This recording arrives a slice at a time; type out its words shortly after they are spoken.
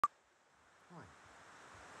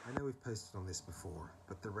I know we've posted on this before,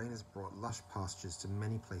 but the rain has brought lush pastures to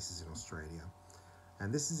many places in Australia,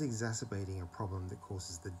 and this is exacerbating a problem that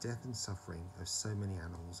causes the death and suffering of so many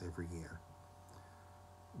animals every year.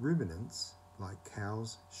 Ruminants, like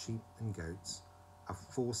cows, sheep and goats, are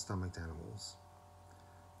four-stomached animals.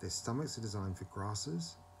 Their stomachs are designed for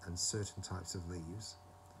grasses and certain types of leaves.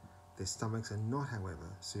 Their stomachs are not,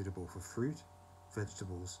 however, suitable for fruit,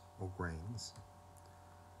 vegetables or grains.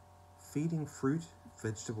 Feeding fruit,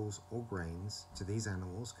 vegetables or grains to these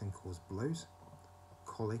animals can cause bloat,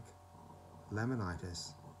 colic,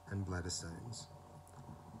 laminitis and bladder stones.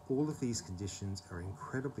 All of these conditions are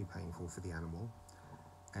incredibly painful for the animal,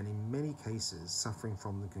 and in many cases suffering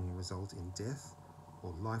from them can result in death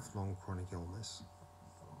or lifelong chronic illness.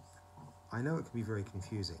 I know it can be very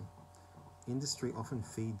confusing. Industry often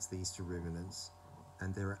feeds these to ruminants,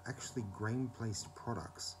 and there are actually grain-placed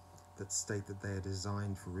products that state that they are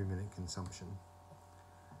designed for ruminant consumption.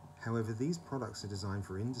 However, these products are designed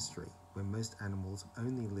for industry, where most animals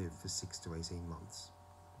only live for 6 to 18 months.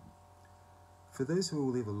 For those who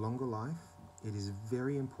will live a longer life, it is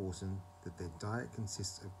very important that their diet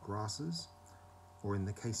consists of grasses, or in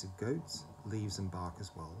the case of goats, leaves and bark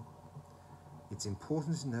as well. It's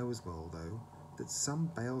important to know as well, though, that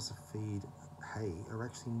some bales of feed hay are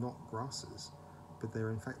actually not grasses, but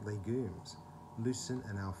they're in fact legumes. Lucerne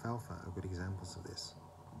and alfalfa are good examples of this.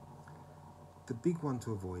 The big one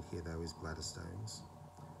to avoid here, though, is bladder stones.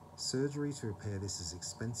 Surgery to repair this is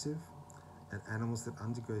expensive, and animals that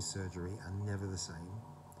undergo surgery are never the same.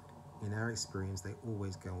 In our experience, they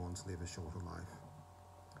always go on to live a shorter life.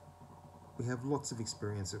 We have lots of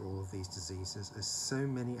experience at all of these diseases, as so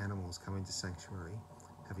many animals come into sanctuary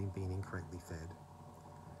having been incorrectly fed.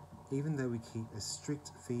 Even though we keep a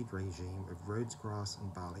strict feed regime of Rhodes grass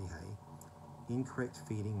and barley hay, incorrect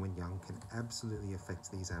feeding when young can absolutely affect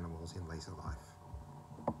these animals in later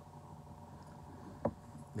life.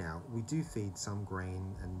 Now, we do feed some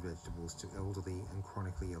grain and vegetables to elderly and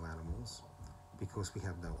chronically ill animals because we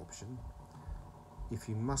have no option. If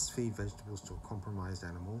you must feed vegetables to a compromised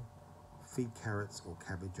animal, feed carrots or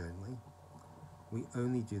cabbage only. We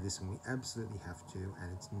only do this when we absolutely have to,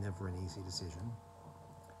 and it's never an easy decision.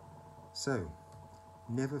 So,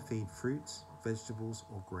 never feed fruits, vegetables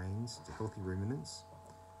or grains to healthy ruminants.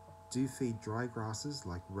 Do feed dry grasses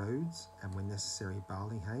like Rhodes and when necessary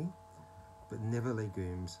barley hay, but never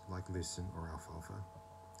legumes like lucerne or alfalfa.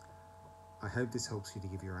 I hope this helps you to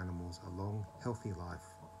give your animals a long, healthy life,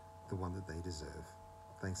 the one that they deserve.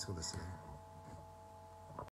 Thanks for listening.